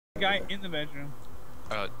guy there. in the bedroom.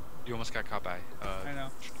 You almost got caught by. I know.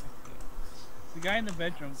 The guy in the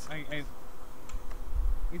bedroom. He's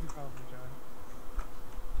a problem, John.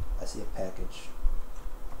 I see a package.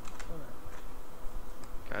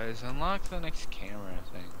 Guys, unlock the next camera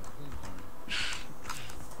thing. I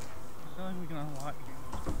feel like we can unlock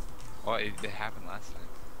him. Well, it happened last time.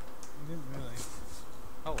 We didn't really.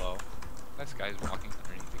 Hello. This guy's walking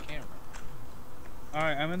underneath the camera.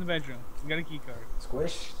 Alright, I'm in the bedroom. We got a key card.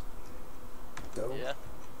 Squish. Go. Yeah.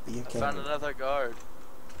 Be a I camera. found another guard.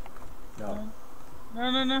 No.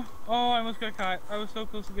 No. Oh, I almost got caught. I was so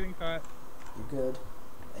close to getting caught. You're good.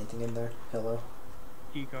 Anything in there? Pillow.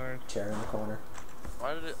 Key card. Chair in the corner.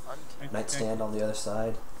 Why did it untap? Nightstand on the other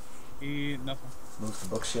side. Nothing. Move the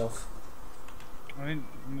bookshelf. I don't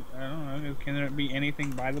know. Can there be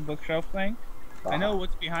anything by the bookshelf thing? I know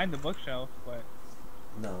what's behind the bookshelf, but...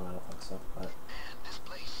 No, I don't think so. But...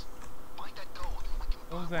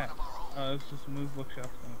 What was that? Oh, it's just move bookshelf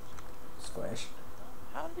thing. Squish.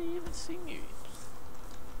 How did he even see me?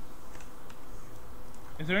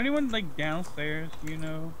 Is there anyone, like, downstairs, you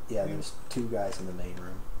know? Yeah, there's two guys in the main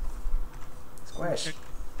room. Squish.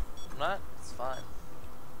 I'm not. It's fine.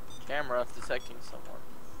 Camera detecting someone.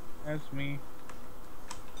 That's me.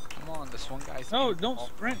 Come on, this one guy's. No, don't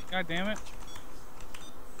sprint, god damn it.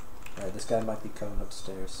 Alright, this guy might be coming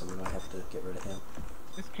upstairs, so we might have to get rid of him.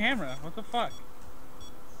 This camera, what the fuck?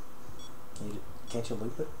 Can't you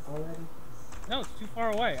loop it already? No, it's too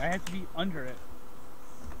far away. I have to be under it.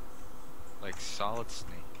 Like Solid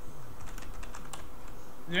Snake.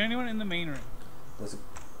 Is there anyone in the main room? There's a...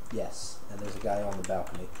 Yes, and there's a guy on the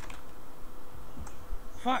balcony.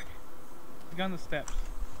 Fuck! He's on the steps.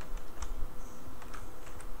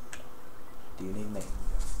 Do you need me?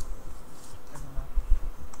 I don't know.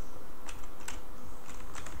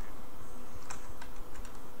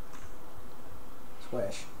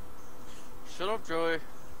 Squish. Shut up, Joey.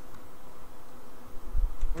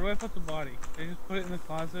 Where do I put the body? Did I just put it in the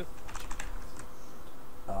closet?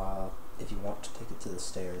 If you want to take it to the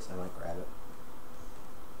stairs, I might grab it.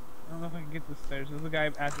 I don't know if I can get to the stairs. There's a guy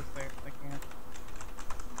at the stairs. I can't.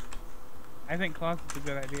 I think closet's a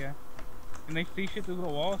good idea. Can they see shit through the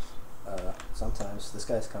walls? Sometimes. This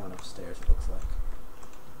guy's coming upstairs, it looks like.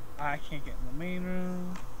 I can't get in the main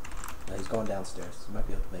room. No, he's going downstairs. He might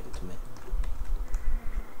be able to make it to me.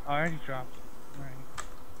 Oh, I already dropped. Alright.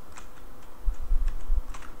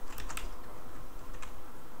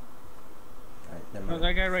 Alright, never No, mind.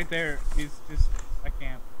 that guy right there, he's just... I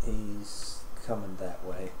can't. He's coming that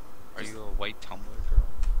way. Are you a white Tumblr girl?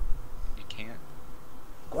 You can't.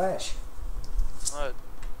 Squish! What?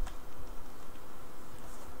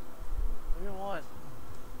 What do you want?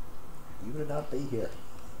 You would not be here.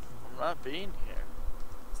 I'm not being here.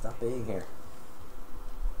 Stop being here.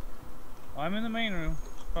 Oh, I'm in the main room.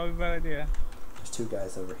 It's probably a bad idea. There's two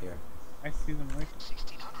guys over here. I see them right.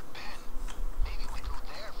 1600 pen. Maybe we go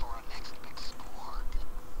there for our next big score.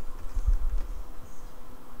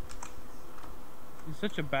 It's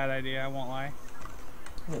such a bad idea, I won't lie.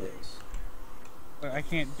 It is. But I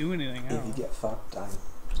can't do anything If else. you get fucked, I'm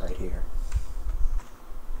right here.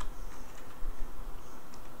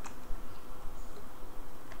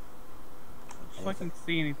 If I can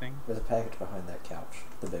see anything. There's a package behind that couch.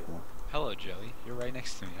 The big one. Hello, Joey. You're right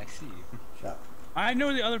next to me. I see you. Shut up. I know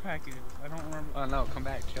where the other package is. I don't remember. Oh no, come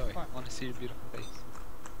back, Joey. Fine. I want to see your beautiful face.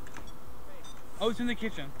 Oh, it's in the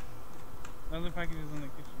kitchen. The other package is in the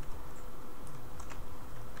kitchen.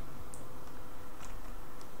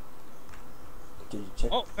 Did you check?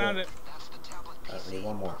 Oh, found it. That's the tablet Alright, we PC. need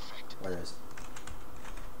one more. Perfect. Where is it?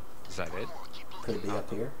 Is that it? Keep Could it looking be up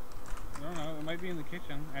here? I don't know. It might be in the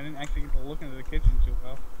kitchen. I didn't actually get to look into the kitchen too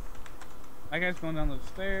well. That guy's going down those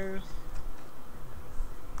stairs.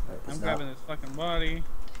 Alright, I'm it's grabbing not. this fucking body.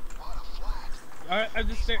 What a flat. Alright, I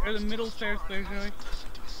just the middle stairs there, Joey. Listen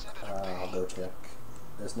to a set of I'll go check.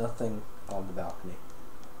 There's nothing on the balcony.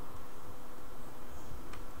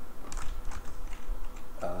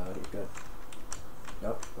 You're good.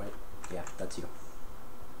 Nope, wait. Yeah, that's you.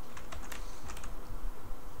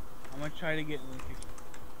 I'm gonna try to get in the kitchen.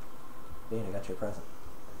 Bean, I got you a present.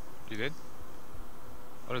 You did?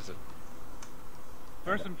 What is it?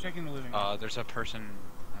 First, I'm checking the living room. There's a person.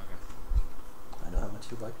 Okay. I know how much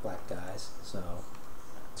you like black guys, so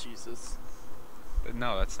Jesus.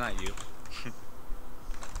 No, that's not you.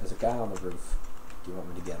 there's a guy on the roof. Do you want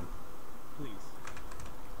me to get him? Please.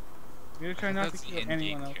 You gotta try not to That's the kill in-game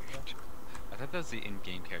anyone else. character. I thought that was the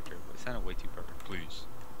in-game character, but it sounded way too perfect. Please.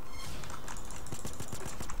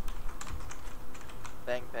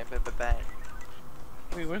 Bang, bang, bang, bang, bang.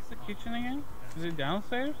 Wait, where's the kitchen again? Is it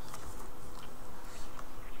downstairs?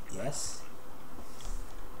 Yes.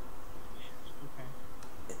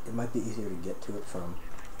 It might be easier to get to it from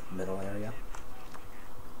middle area.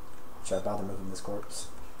 Should I bother moving this corpse?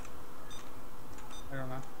 I don't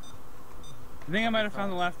know. I think I might have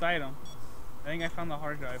found the last item. I think I found the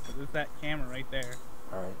hard drive, but there's that camera right there.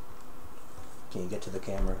 Alright. Can you get to the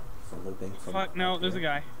camera for looping? From Fuck, no, there's a here?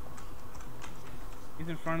 guy. He's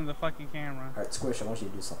in front of the fucking camera. Alright, Squish, I want you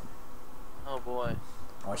to do something. Oh boy.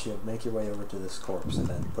 I want you to make your way over to this corpse and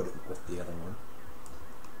then put it with the other one.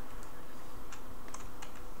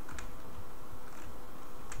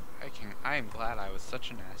 I am glad I was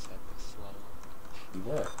such an ass at this level. You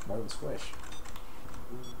were, more than Squish.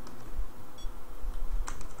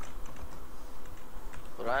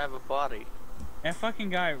 But I have a body. That fucking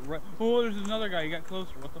guy. Oh, there's another guy. He got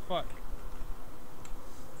closer. What the fuck?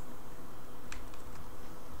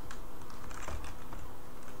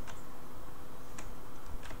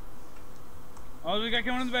 Oh, there's a guy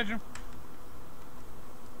coming in the bedroom.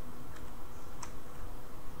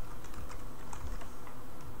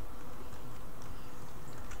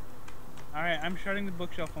 Alright, I'm shutting the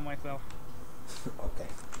bookshelf on myself. Okay.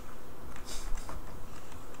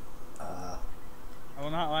 I will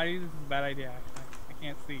not lie to you, this is a bad idea, actually. I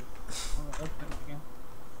can't see. Open it again.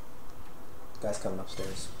 Guy's coming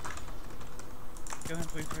upstairs. Kill him,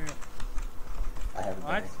 please, hurry up. I haven't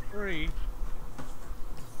Well, done that's it. 3.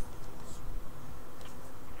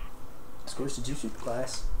 Squish, did you shoot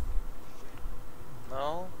glass?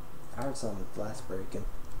 No? I heard some glass breaking.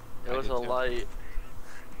 It was a light.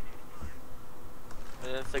 I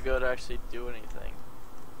didn't think it would actually do anything.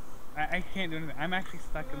 I can't do anything. I'm actually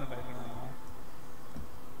stuck in the bedroom right now.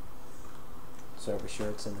 So are we sure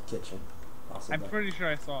it's in the kitchen? Also, I'm pretty sure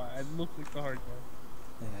I saw it. It looked like the hard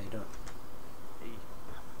drive. Yeah, you don't.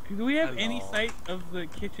 Do we have any Hello. sight of the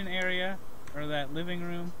kitchen area or that living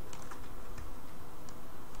room?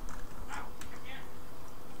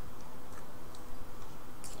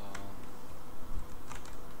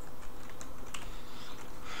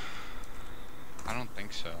 I don't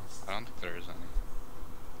think so. I don't think there is any.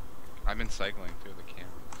 I've been cycling through the cameras.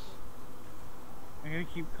 I gotta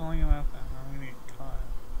keep calling him out then. I'm gonna get caught.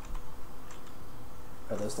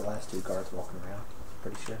 Are those the last 2 guards walking around?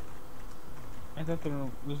 Pretty sure. I thought there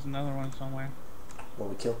was another one somewhere. Well,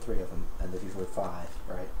 we killed 3 of them, and there's usually 5,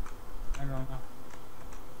 right? I don't know.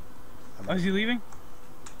 I'm, Oh, is he leaving?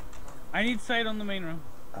 I need sight on the main room.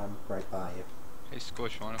 I'm right by you. Hey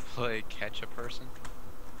Squish, wanna play catch a person?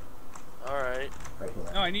 Alright. Right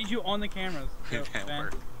here. No, I need you on the cameras. It So, didn't Ben,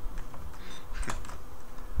 work.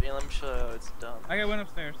 Ben, let me show you how it's done. I got one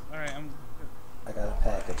upstairs. Alright, I got a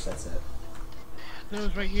package, that's it. it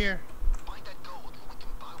was right here. Find that gold and we can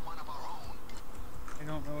buy one of our own. I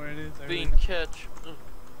don't know where it is. I, really Bean don't. catch.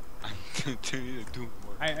 I'm continuing to do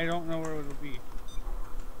work. I don't know where it'll be.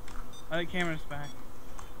 I like cameras back.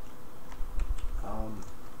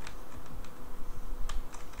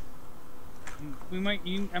 I might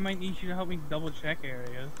need you to help me double check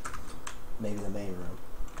areas. Maybe the main room.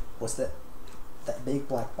 What's that? That big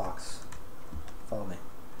black box. Follow me.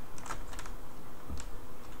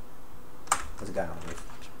 There's a guy on the roof.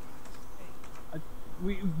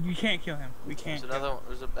 You can't kill him. We can't. There's Kill another him. one.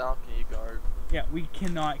 There's a balcony guard. Yeah, we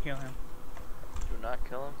cannot kill him. Do not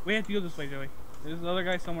kill him. We have to go this way, Joey. There's another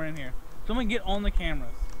guy somewhere in here. Someone get on the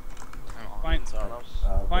cameras. I'm on. Find, It's on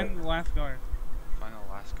him. find the last guard. Find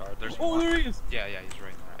the last guard. There's Oh, one. there he is! Yeah, he's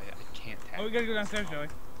right there. I can't tap. Oh, we gotta go downstairs, Joey.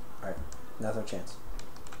 Alright, now's our chance.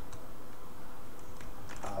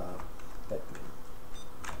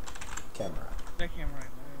 Camera. That camera right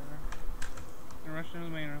there. And rush into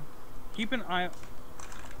the main room. Keep an eye.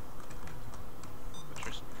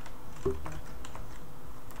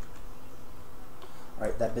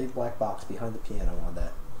 Alright, that big black box behind the piano on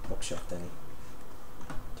that bookshelf thingy.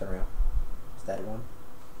 Turn around. Is that one?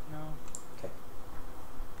 No. Okay.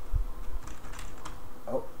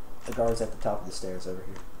 Oh, the guard's at the top of the stairs over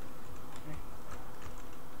here.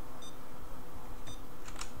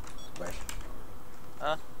 Squish.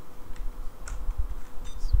 Huh?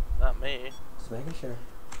 It's not me. Just making sure.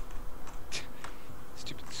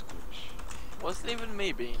 Stupid Squish. Wasn't even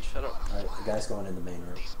me, Bean. Shut up. Alright, the guy's going in the main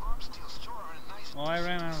room. These arms deals sure are a nice Well, I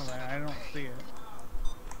ran out of that. I don't see it.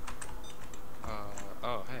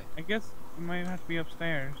 Oh, hey. I guess it might have to be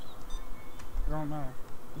upstairs. I don't know.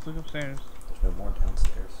 Let's look upstairs. There's no more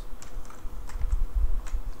downstairs.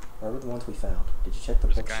 Where were the ones we found? Did you check the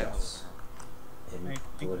There's a guy in the bookshelves? In I the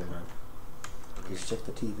think living room. Did you check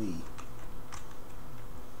the TV?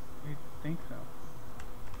 I think so.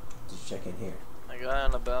 Did you check in here? A guy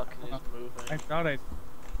on the balcony is moving. I thought I.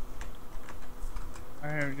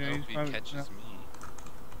 Alright, I he's hope he probably. catches me.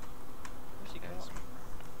 Where's he Guys, going?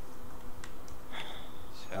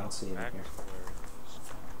 I don't see him in back here. where he was.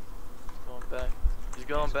 back. He's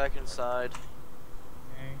going back inside.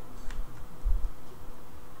 Okay.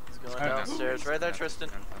 He's going Alright. downstairs. Right there, Tristan.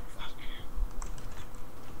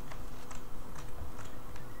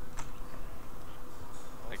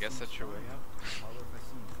 I guess that's your way out.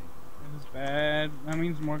 This is bad. That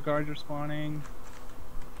means more guards are spawning.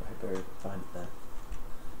 I better find it then.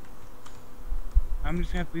 I'm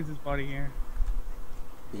just gonna have to leave this body here.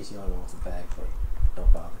 He's the only one with the bag, but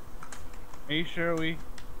don't bother. Are you sure we...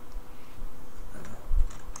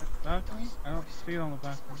 balcony? I don't see it on the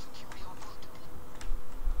balcony.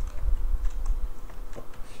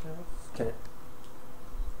 Bookshelf? Can it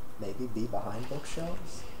maybe be behind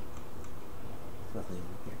bookshelves? There's nothing in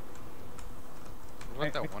here. What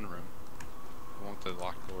about that one room? The one with the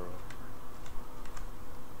locked door.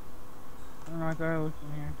 I don't know, I thought I looked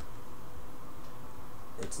in here.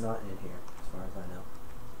 It's not in here, as far as I know.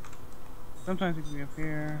 Sometimes it can be up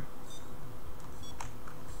here.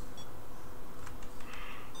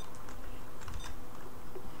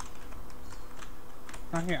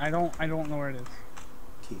 Not here. I don't know where it is.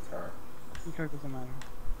 Key card. Key card doesn't matter.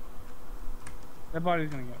 That body's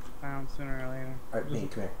gonna get found sooner or later. Alright, Bean,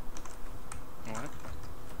 come here. What?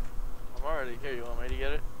 I'm already here. You want me to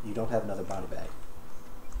get it? You don't have another body bag.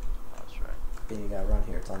 That's right. Bean, you gotta run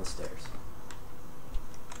here. It's on the stairs.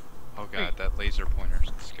 Oh god, that laser pointer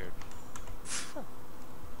scared me.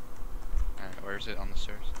 Alright, where is it on the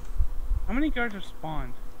stairs? How many guards are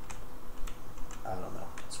spawned? I don't know.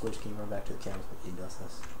 Squish, can you run back to the cameras when he does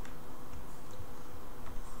this?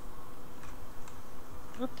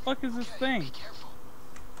 What the fuck is this thing? Be careful.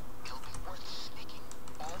 It'll be worth sneaking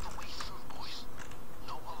all the way through, boys.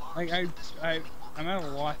 No alarms Like in this building will I'm be at a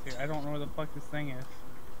loss here. I don't know where the fuck this thing is.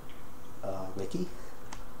 Wiki?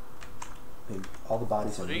 I mean, all the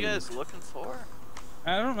bodies are What are you moved. guys looking for?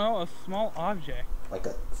 I don't know. A small object. Like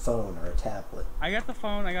a phone or a tablet. I got the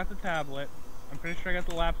phone. I got the tablet. I'm pretty sure I got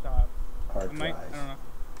the laptop. Hard I drive. don't know.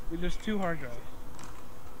 There's 2 hard drives.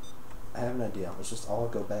 I have an idea. Let's just all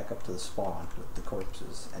go back up to the spawn with the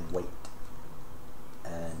corpses and wait.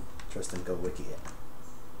 And Tristan, go wiki it.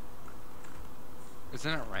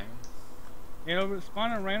 Isn't it random? It'll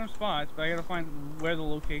spawn in random spots, but I gotta find where the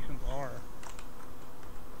locations are.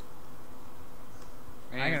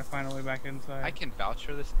 I gotta find a way back inside. I can vouch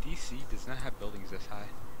for this. DC does not have buildings this high.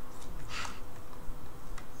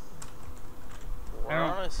 We're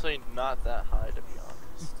honestly not that high, to be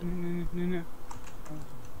honest. No.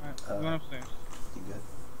 Alright, going upstairs. You good?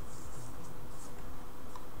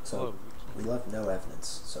 So, Hello. we left no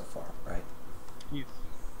evidence so far, right? Yes.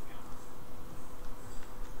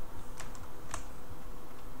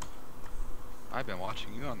 I've been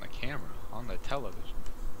watching you on the camera, on the television.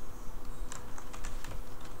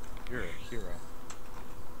 You're a hero.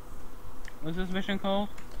 What's this mission called?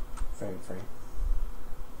 Frame.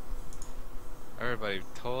 Everybody,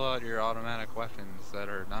 pull out your automatic weapons that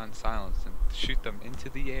are non-silenced and shoot them into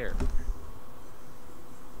the air. Those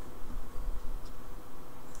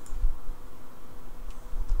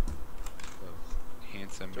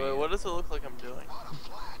handsome Joey, man. what does it look like I'm doing? What a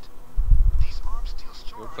flat. These arms steel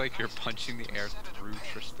You look like you're punching the air through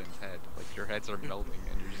Tristan's head. Like your heads are melting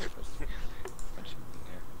and you're just punching the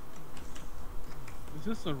air. Is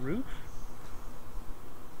this a roof?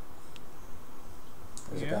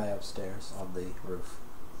 There's a guy upstairs on the roof.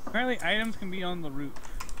 Apparently items can be on the roof.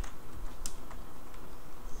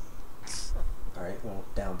 Alright, well,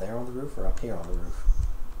 down there on the roof or up here on the roof?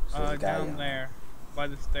 So there's a guy Down there. By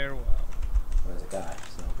the stairwell. There's a guy,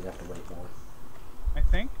 so we have to wait more. I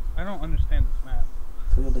think? I don't understand this map.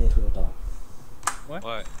 Tweedle dee and tweedle dum. What?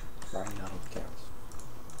 What? Riding out on the cameras.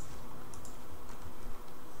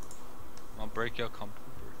 I'll break your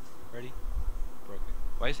computer. Ready? Broken.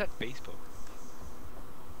 Why is that Facebook?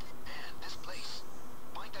 And this place.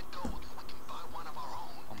 Find that gold and we can buy one of our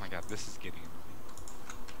own. Oh my god, this is getting annoying.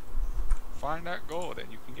 Find that gold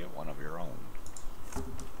and you can get one of your own. The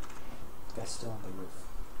guy's still on the roof.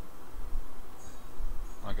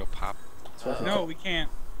 Wanna go pop? No, we can't.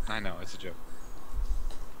 I know, it's a joke.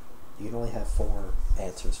 You can only have 4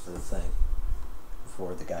 answers for the thing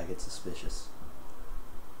before the guy gets suspicious.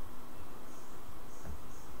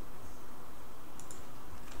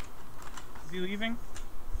 Is he leaving?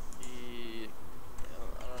 I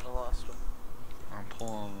don't know, lost him. I'm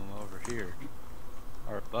pulling them over here.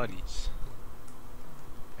 Our buddies.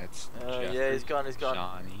 That's yeah, he's gone, he's gone.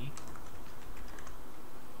 Johnny.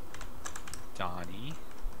 Donnie.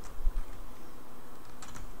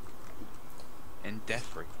 And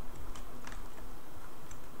Defrey.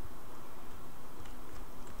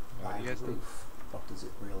 What do you guys think? Roof. What does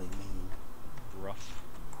it really mean? Rough.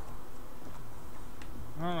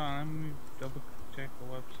 Hold on, let me double check the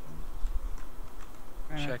website.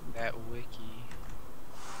 Check that wiki.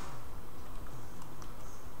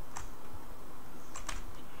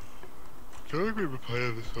 I feel like we've been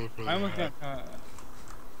playing this one for I almost got caught.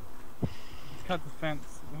 Cut the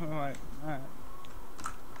fence. Like, alright.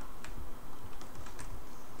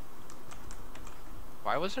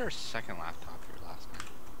 Why was there a second laptop here last night?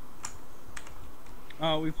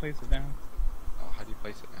 Oh, we placed it down. Oh, how do you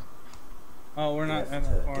place it now? Oh, we're not have at to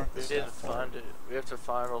that far. get We this didn't stuff find it. We have to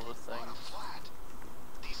find all the things. Vlad,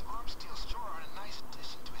 these arms steel store are a nice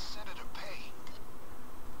addition to his senator pay.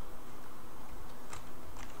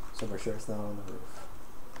 So we're sure it's not on the roof.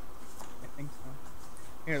 I think so.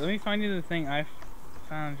 Here, let me find you the thing I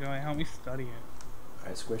found, Joey. Help me study it.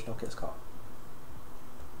 Alright, Squish, don't get us caught.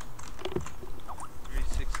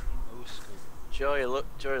 360 no scope.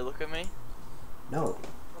 Joey, look at me. No.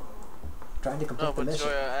 Trying to complete No, the but mission.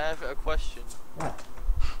 Joey, I have a question. What?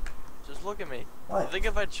 Just look at me. What? You think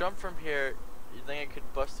if I jump from here, you think I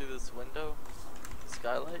could bust through this window?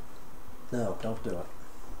 Skylight? No, don't do it.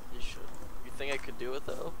 You should. You think I could do it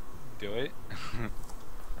though? Do it?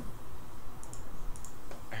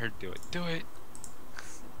 I heard do it. Do it!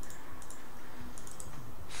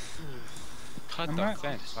 Cut I'm the not-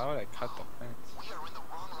 fence. Why would I cut the fence? We are in the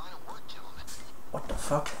wrong line of work, gentlemen. What the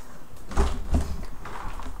fuck?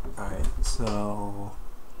 Alright, so...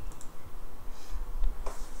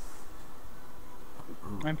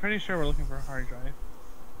 I'm pretty sure we're looking for a hard drive.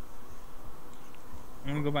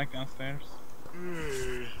 I'm gonna go back downstairs.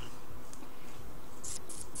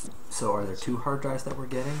 So are there 2 hard drives that we're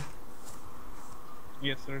getting?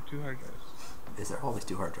 Yes, there are 2 hard drives. Is there always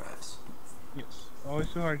 2 hard drives? Yes, always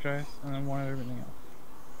 2 hard drives, and then 1 of everything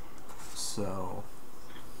else. So...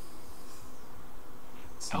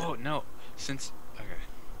 Oh, no. Since... Okay.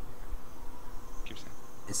 Keep saying.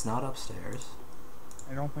 It's not upstairs.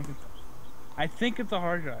 I don't think it's upstairs. I think it's a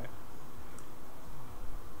hard drive.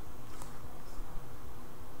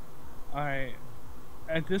 Alright.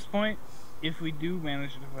 At this point, if we do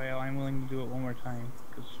manage to fail, I'm willing to do it one more time.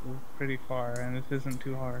 Because we're pretty far, and this isn't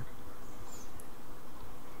too hard.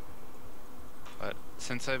 But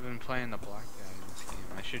since I've been playing the black guy in this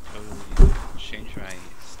game, I should totally change my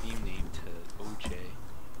Steam name to OJ.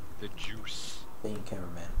 The Juice. Being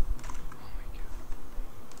cameraman. Oh my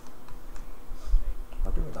god.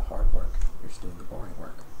 I'm doing the hard work. You're just doing the boring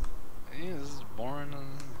work. Yeah, this is boring.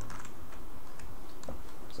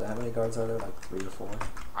 So how many guards are there? Like 3 or 4?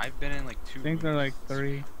 I've been in like 2 I think they're like rooms.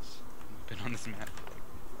 3. I've been on this map for like...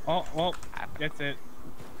 Oh, well, that's it.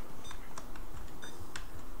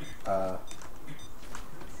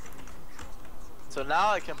 So now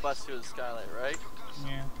I can bust through the skylight, right?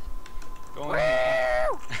 Yeah. Go on.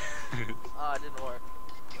 Ah, it didn't work.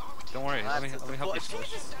 Don't worry, let me help you switch.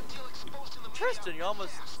 Jesus. Tristan, you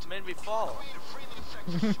almost made me fall.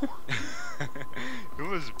 It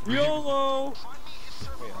was really... YOLO!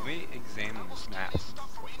 Wait, let me examine this map.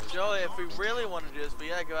 Joey, if we really want to do this, we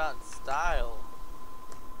gotta go out in style.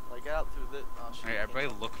 Like out through the. Oh, shit, Alright, everybody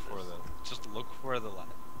look for the... Just look for the light.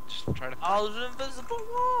 Just try to find... Oh, there's an invisible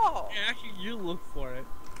wall! Yeah, actually, you look for it.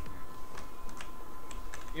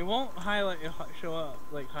 It won't highlight, show up,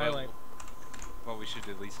 like highlight. Well, we should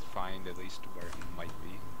at least find where he might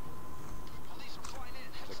be.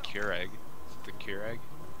 The cure egg. The cure egg?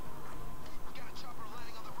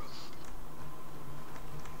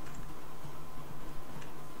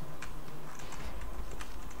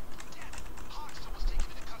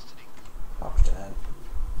 Hochstad.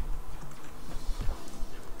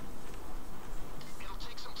 It'll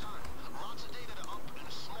take some time. Lots of data to up and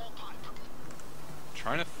a small pipe.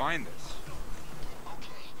 Trying to find this.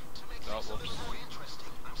 Okay, to make Oh, things a whoops. little more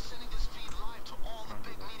interesting, I'm sending this feed live to all the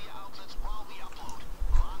big media outlets while we upload.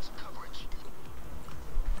 Lots of coverage.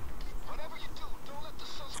 Whatever you do, don't let the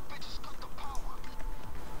sons of bitches cut the power.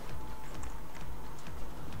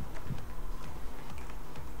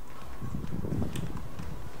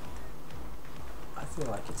 I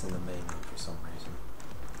feel like it's in the main room for some reason.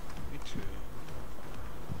 Me too.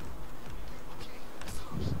 Okay, the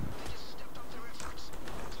cops, they just stepped up their efforts.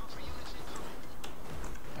 Counter units incoming.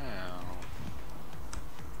 Ow.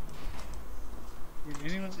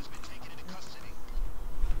 Did anyone? Has been taken into custody.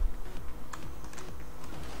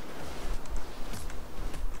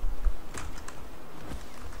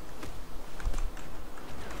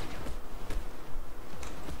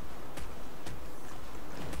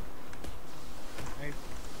 Nice.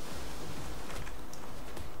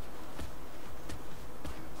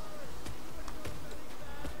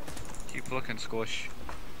 Keep looking, Squish.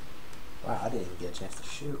 Wow, I didn't even get a chance to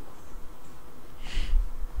shoot.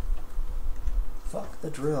 Fuck the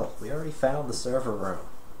drill. We already found the server room.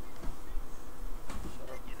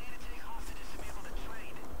 You need to take hostages to be able to train.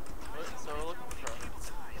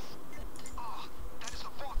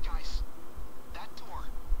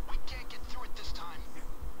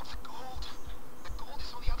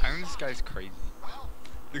 guy's crazy.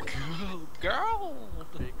 Girl!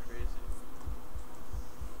 Pretty crazy.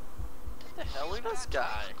 What the hell is this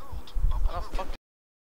guy? How the fuck